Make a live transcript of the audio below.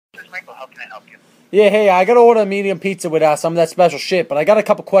Michael. How can I help you? Yeah, hey, I gotta order a medium pizza with some of that special shit, but I got a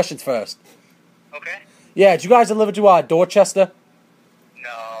couple questions first. Okay. Yeah, do you guys deliver to Dorchester? No,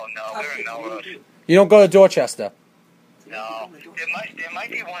 we're in Melrose. You don't go to Dorchester? No. There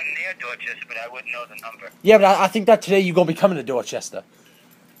might be one near Dorchester, but I wouldn't know the number. Yeah, but I think that today you're gonna be coming to Dorchester.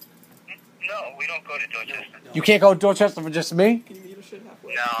 No, we don't go to Dorchester. You can't go to Dorchester for just me?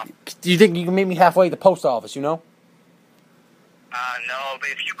 No. Do you think you can meet me halfway at the post office, you know? No, but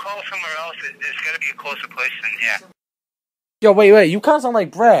if you call somewhere else, there's got to be a closer place than here. Yo, wait, you kinda sound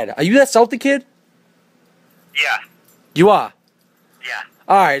like Brad. Are you that salty kid? Yeah. You are? Yeah.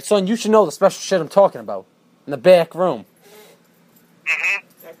 Alright, son, you should know the special shit I'm talking about. In the back room.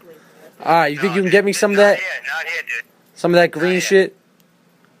 Mm-hmm. Alright, you think you can get me some of that? Not here, dude. Some of that green shit?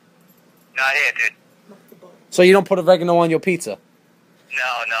 Not here, dude. So you don't put oregano on your pizza?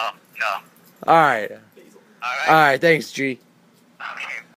 No. Alright. Alright. Alright, thanks, G.